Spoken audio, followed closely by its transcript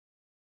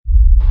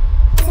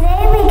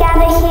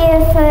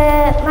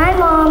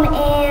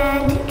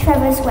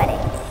brother's wedding.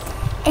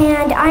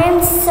 And I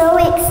am so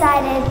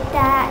excited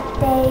that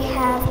they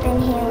have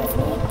been here with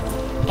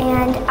me.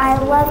 And I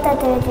love that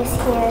they're just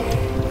here.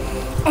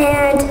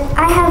 And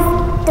I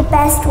have the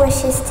best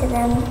wishes to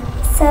them.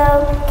 So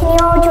can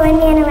you all join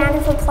me in a round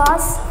of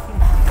applause?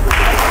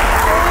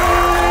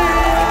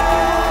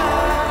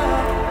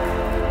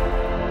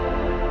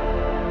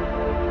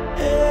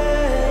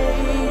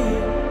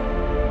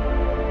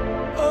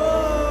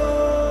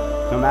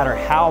 No matter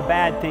how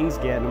bad things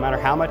get, no matter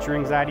how much your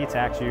anxiety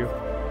attacks you,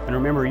 and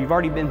remember, you've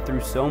already been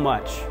through so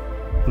much.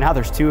 Now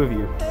there's two of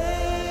you.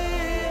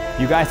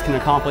 You guys can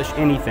accomplish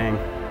anything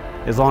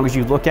as long as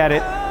you look at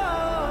it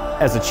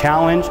as a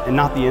challenge and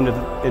not the end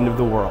of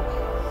the world.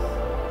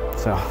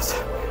 So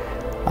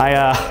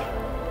I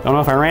don't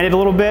know if I ranted a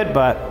little bit,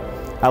 but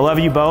I love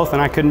you both,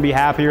 and I couldn't be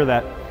happier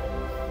that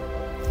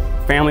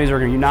families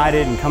are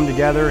united and come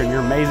together, and you're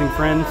amazing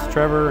friends,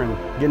 Trevor, and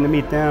getting to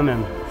meet them.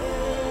 And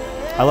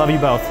I love you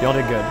both. Y'all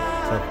did good.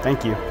 So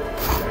thank you.